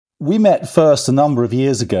We met first a number of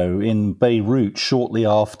years ago in Beirut, shortly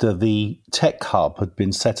after the tech hub had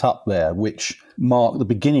been set up there, which marked the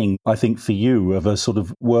beginning, I think, for you of a sort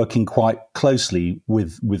of working quite closely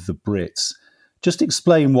with the Brits. Just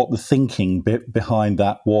explain what the thinking behind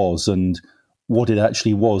that was and what it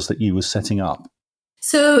actually was that you were setting up.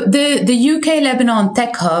 So the UK Lebanon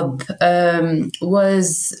Tech Hub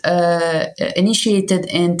was initiated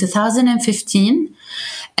in 2015,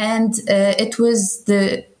 and it was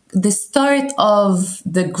the start of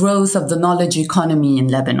the growth of the knowledge economy in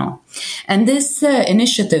Lebanon. And this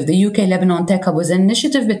initiative, the UK Lebanon Tech Hub, was an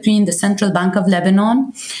initiative between the Central Bank of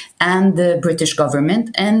Lebanon and the British government.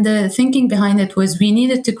 And the thinking behind it was we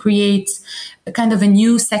needed to create a kind of a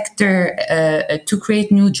new sector to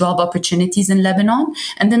create new job opportunities in Lebanon.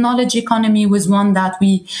 And the knowledge economy was one that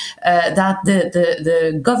the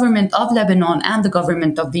government of Lebanon and the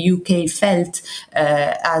government of the UK felt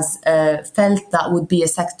that would be a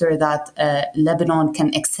sector that Lebanon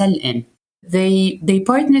can excel in. They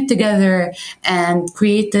partnered together and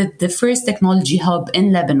created the first technology hub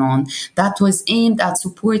in Lebanon that was aimed at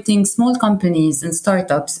supporting small companies and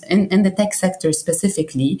startups in the tech sector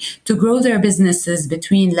specifically to grow their businesses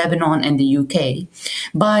between Lebanon and the UK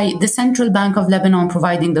by the Central Bank of Lebanon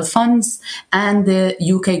providing the funds and the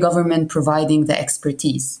UK government providing the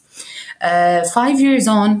expertise. 5 years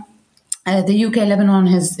on, the UK Lebanon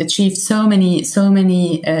has achieved so many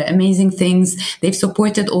amazing things. They've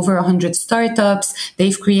supported over 100 startups.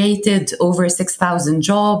 They've created over 6,000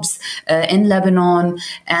 jobs in Lebanon,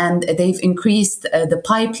 and they've increased the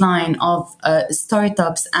pipeline of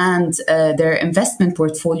startups and their investment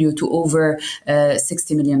portfolio to over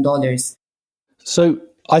 $60 million. So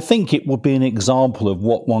I think it would be an example of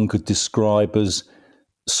what one could describe as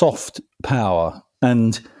soft power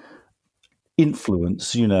and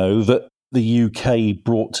influence, that the UK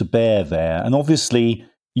brought to bear there. And obviously,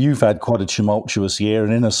 you've had quite a tumultuous year,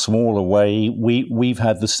 and in a smaller way, we've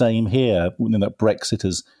had the same here. That Brexit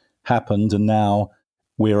has happened, and now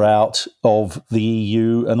we're out of the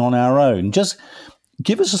EU and on our own. Just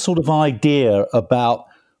give us a sort of idea about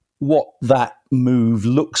what that move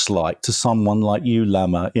looks like to someone like you,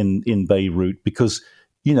 Lama, in Beirut, because,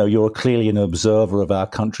 you're clearly an observer of our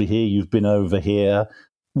country here. You've been over here.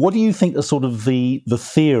 What do you think the sort of the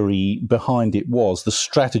theory behind it was, the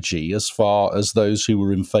strategy, as far as those who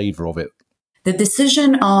were in favour of it? The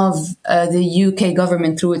decision of the UK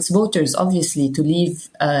government through its voters, obviously, to leave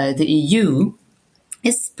the EU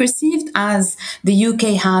is perceived as the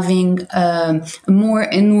UK having a more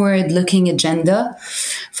inward-looking agenda,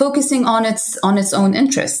 focusing on its own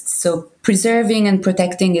interests. So preserving and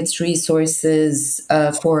protecting its resources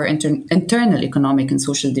for internal economic and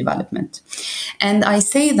social development. And I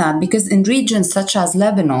say that because in regions such as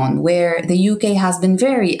Lebanon, where the UK has been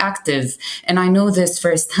very active, and I know this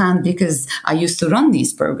firsthand because I used to run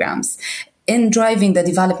these programs, in driving the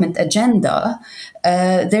development agenda,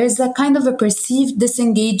 there's a kind of a perceived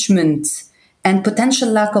disengagement and potential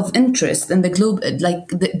lack of interest in the global, like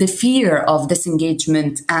the fear of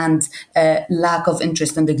disengagement and lack of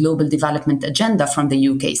interest in the global development agenda from the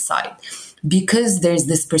UK side. Because there's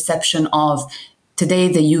this perception of today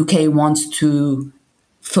the UK wants to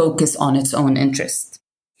focus on its own interest.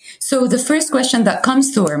 So the first question that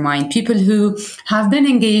comes to our mind, people who have been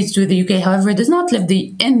engaged with the UK, however, does not live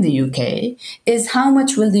in the UK, is how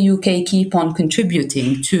much will the UK keep on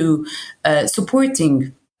contributing to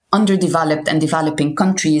supporting underdeveloped and developing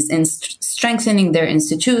countries in strengthening their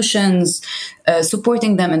institutions,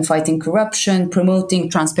 supporting them in fighting corruption, promoting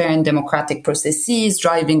transparent democratic processes,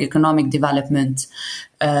 driving economic development,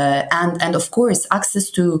 and of course, access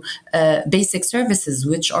to basic services,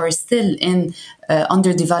 which are still in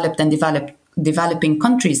underdeveloped and developing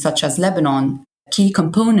countries such as Lebanon, key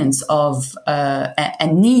components of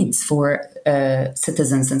and needs for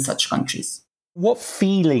citizens in such countries. What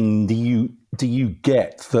feeling do you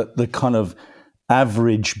get that the kind of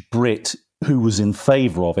average Brit who was in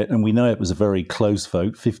favour of it, and we know it was a very close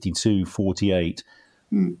vote, 52-48,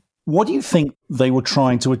 what do you think they were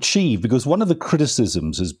trying to achieve? Because one of the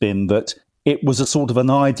criticisms has been that it was a sort of an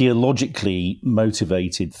ideologically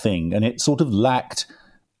motivated thing, and it sort of lacked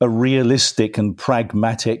a realistic and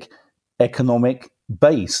pragmatic economic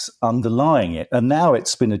base underlying it. And now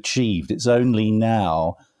it's been achieved. It's only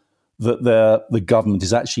now that the government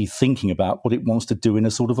is actually thinking about what it wants to do in a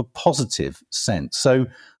sort of a positive sense. So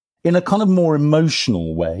in a kind of more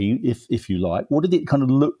emotional way, if you like, what did it kind of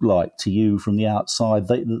look like to you from the outside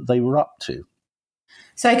they were up to?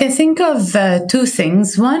 So I can think of two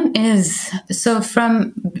things. One is,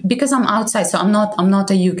 because I'm outside, so I'm not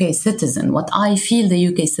a UK citizen. What I feel the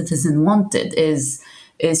UK citizen wanted is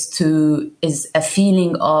is a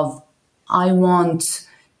feeling of I want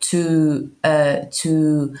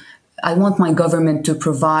I want my government to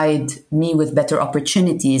provide me with better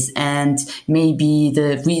opportunities, and maybe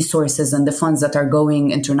the resources and the funds that are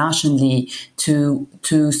going internationally to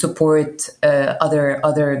support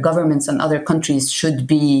other governments and other countries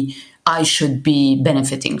I should be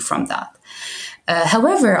benefiting from that.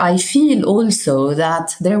 However, I feel also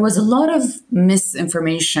that there was a lot of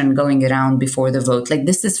misinformation going around before the vote. Like,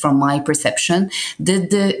 this is from my perception. Did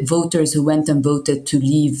the voters who went and voted to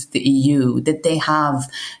leave the EU, did they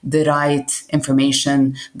have the right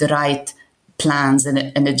information, the right plans and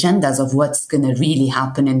agendas of what's going to really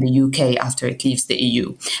happen in the UK after it leaves the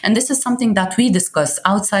EU? And this is something that we discuss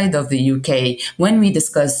outside of the UK when we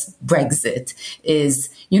discuss Brexit, is,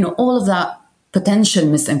 all of that potential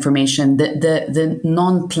misinformation, the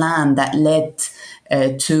non-plan that led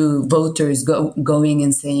to voters going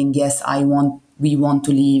and saying, yes, we want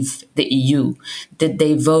to leave the EU. Did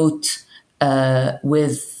they vote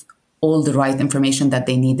with all the right information that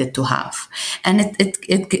they needed to have? And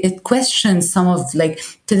it questions some of, like,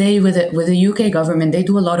 today with the UK government, they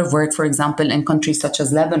do a lot of work, for example, in countries such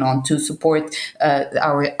as Lebanon to support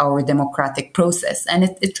our democratic process. And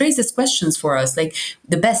it raises questions for us, like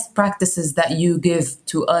the best practices that you give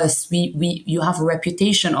to us. You have a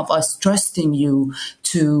reputation of us trusting you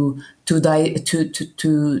to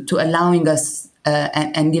allowing us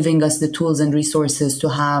and giving us the tools and resources to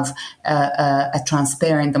have a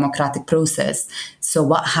transparent democratic process. So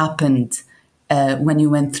what happened when you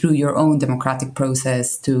went through your own democratic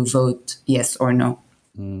process to vote yes or no?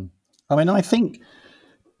 I mean, I think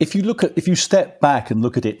if you step back and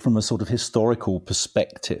look at it from a sort of historical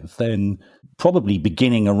perspective, then probably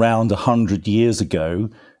beginning around 100 years ago,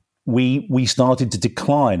 we started to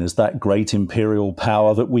decline as that great imperial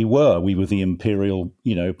power that we were. We were the imperial,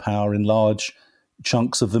 power in large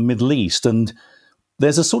chunks of the Middle East. And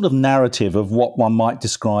there's a sort of narrative of what one might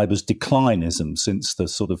describe as declinism since the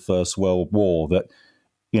sort of First World War, that,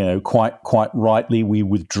 quite rightly we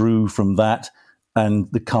withdrew from that and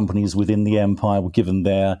the companies within the empire were given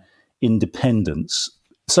their independence.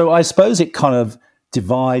 So I suppose it kind of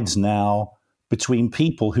divides now between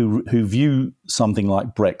people who view something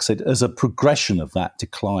like Brexit as a progression of that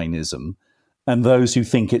declinism, and those who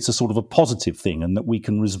think it's a sort of a positive thing and that we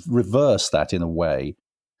can reverse that in a way.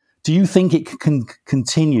 Do you think it can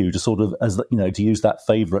continue to sort of, to use that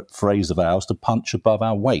favourite phrase of ours, to punch above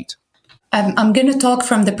our weight? I'm going to talk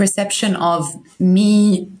from the perception of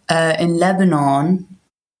me in Lebanon,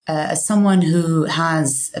 as someone who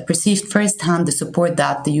has perceived firsthand the support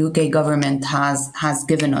that the UK government has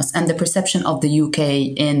given us, and the perception of the UK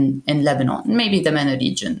in Lebanon, maybe the MENA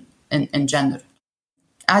region in general.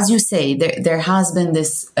 As you say, there has been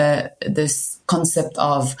this concept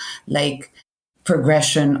of, like,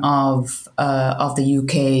 progression of the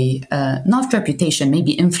UK, not reputation,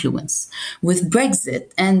 maybe influence with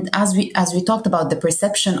Brexit. And as we talked about, the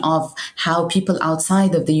perception of how people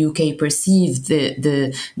outside of the UK perceive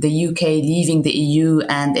the UK leaving the EU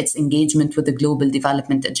and its engagement with the global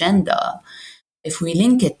development agenda, if we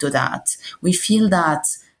link it to that, we feel that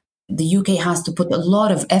the UK has to put a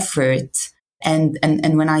lot of effort. And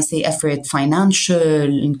when I say effort, financial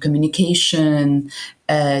and communication,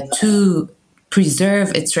 to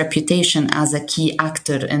preserve its reputation as a key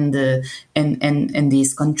actor in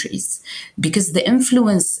these countries, because the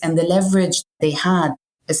influence and the leverage they had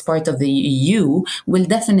as part of the EU will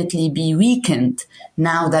definitely be weakened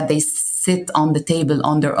now that they sit on the table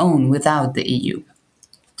on their own without the EU.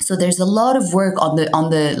 So there's a lot of work on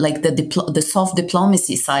the soft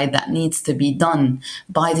diplomacy side that needs to be done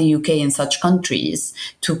by the UK in such countries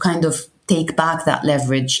to kind of take back that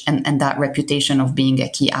leverage and that reputation of being a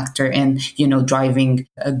key actor in, driving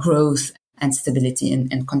growth and stability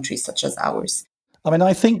in countries such as ours. I mean,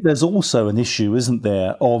 I think there's also an issue, isn't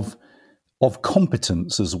there, of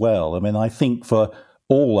competence as well. I mean, I think for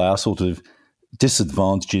all our sort of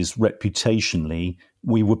disadvantages reputationally,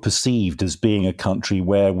 we were perceived as being a country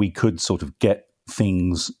where we could sort of get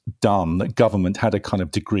things done, that government had a kind of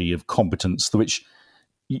degree of competence, which,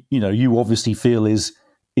 you obviously feel is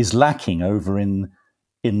lacking over in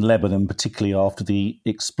Lebanon, particularly after the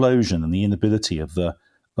explosion and the inability of the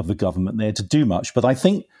government there to do much. But I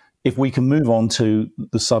think if we can move on to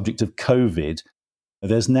the subject of COVID,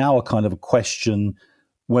 there's now a kind of a question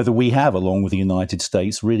whether we have, along with the United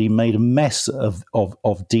States, really made a mess of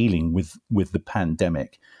dealing with the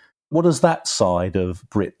pandemic. What does that side of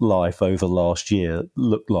Brit life over the last year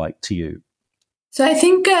look like to you? So I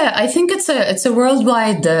think it's a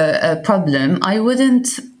worldwide problem. I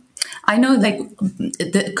I know, like,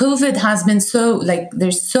 the COVID has been so, like,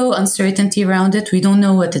 there's so uncertainty around it. We don't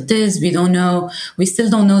know what it is. We still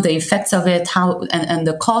don't know the effects of it, and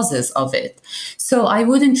the causes of it. So I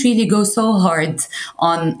wouldn't really go so hard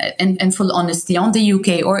on, in full honesty, on the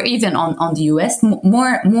UK or even on the US.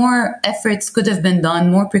 More efforts could have been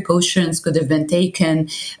done, more precautions could have been taken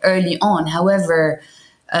early on. However,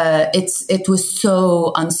 it was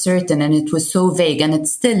so uncertain and it was so vague, and it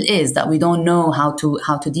still is, that we don't know how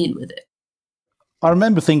to deal with it. I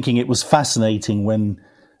remember thinking it was fascinating when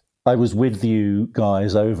I was with you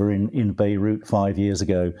guys over in Beirut 5 years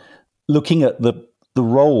ago, looking at the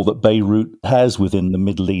role that Beirut has within the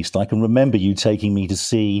Middle East. I can remember you taking me to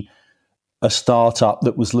see a startup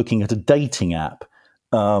that was looking at a dating app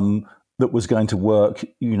that was going to work,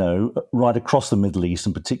 right across the Middle East,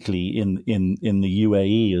 and particularly in the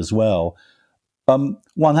UAE as well.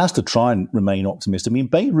 One has to try and remain optimistic. I mean,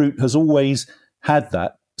 Beirut has always had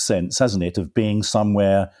that sense, hasn't it, of being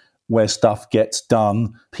somewhere where stuff gets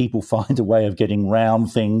done. People find a way of getting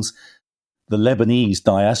round things. The Lebanese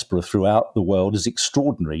diaspora throughout the world is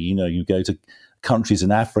extraordinary. You go to countries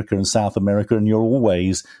in Africa and South America, and you'll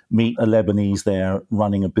always meet a Lebanese there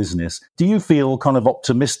running a business. Do you feel kind of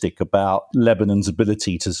optimistic about Lebanon's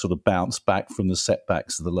ability to sort of bounce back from the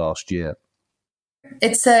setbacks of the last year?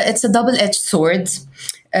 It's a double-edged sword.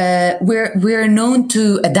 We're known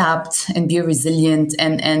to adapt and be resilient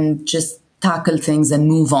and just tackle things and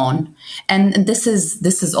move on. And this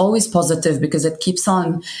is always positive, because it keeps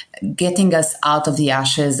on getting us out of the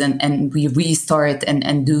ashes, and we restart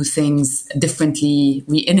and do things differently.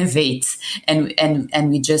 We innovate and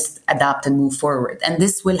we just adapt and move forward. And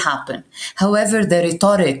this will happen. However, the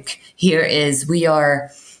rhetoric here is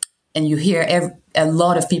and you hear a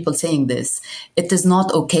lot of people saying this, it is not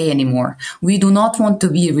okay anymore. We do not want to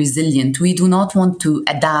be resilient. We do not want to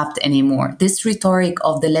adapt anymore. This rhetoric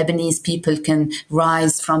of the Lebanese people can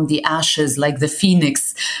rise from the ashes like the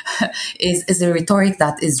phoenix is a rhetoric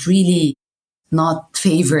that is really not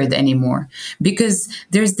favored anymore, because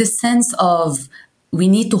there's this sense of we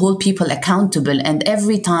need to hold people accountable. And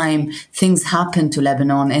every time things happen to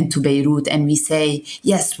Lebanon and to Beirut, and we say,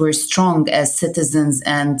 yes, we're strong as citizens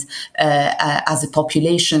and as a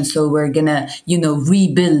population, so we're gonna,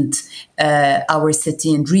 rebuild our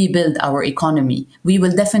city and rebuild our economy. We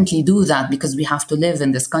will definitely do that, because we have to live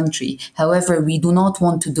in this country. However, we do not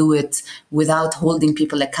want to do it without holding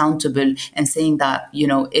people accountable and saying that,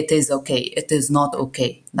 it is okay. It is not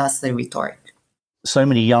okay. That's the rhetoric. So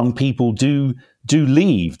many young people do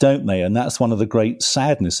leave, don't they? And that's one of the great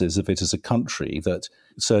sadnesses of it as a country, that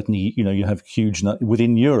certainly, you have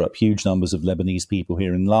within Europe, huge numbers of Lebanese people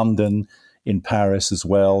here in London, in Paris as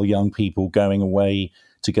well, young people going away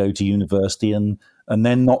to go to university and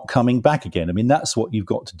then not coming back again. I mean, that's what you've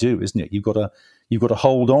got to do, isn't it? You've got to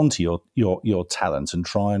hold on to your talent and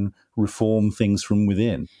try and reform things from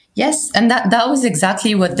within. Yes, and that was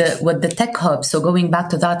exactly what the Tech Hub. So going back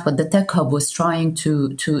to that, what the Tech Hub was trying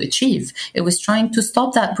to achieve, it was trying to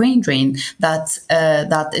stop that brain drain that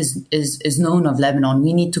is known of Lebanon.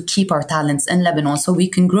 We need to keep our talents in Lebanon so we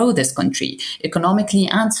can grow this country economically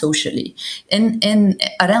and socially. In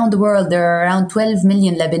around the world, there are around 12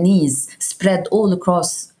 million Lebanese spread all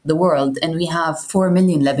across the world, and we have 4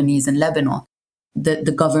 million Lebanese in Lebanon.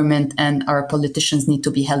 The government and our politicians need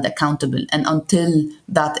to be held accountable. And until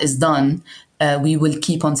that is done, we will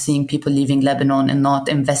keep on seeing people leaving Lebanon and not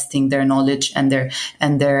investing their knowledge and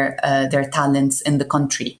their talents in the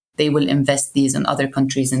country. They will invest these in other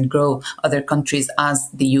countries and grow other countries,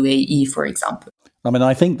 as the UAE, for example. I mean,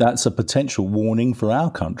 I think that's a potential warning for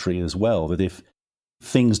our country as well, that if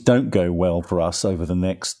things don't go well for us over the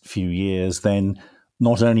next few years, then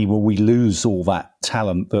not only will we lose all that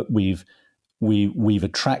talent that we've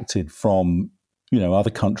attracted from,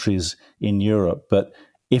 other countries in Europe, but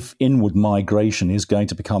if inward migration is going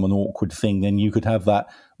to become an awkward thing, then you could have that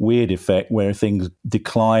weird effect where things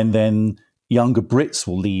decline, then younger Brits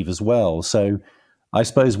will leave as well. So I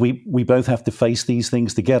suppose we both have to face these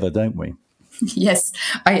things together, don't we? Yes,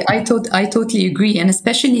 I totally agree. And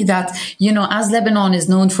especially that, as Lebanon is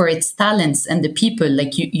known for its talents and the people,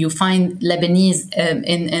 like you find Lebanese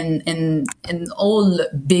in all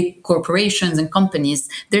big corporations and companies,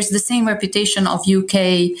 there's the same reputation of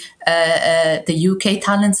the UK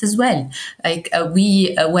talents as well. Like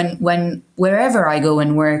when wherever I go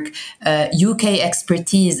and work, UK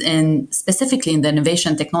expertise specifically in the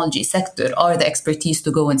innovation technology sector are the expertise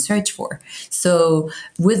to go and search for. So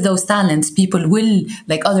with those talents, people will,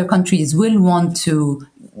 like other countries, will want to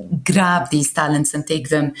grab these talents and take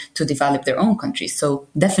them to develop their own countries. So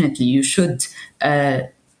definitely you should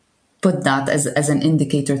put that as an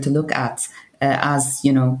indicator to look at as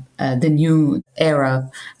the new era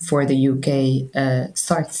for the UK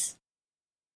starts.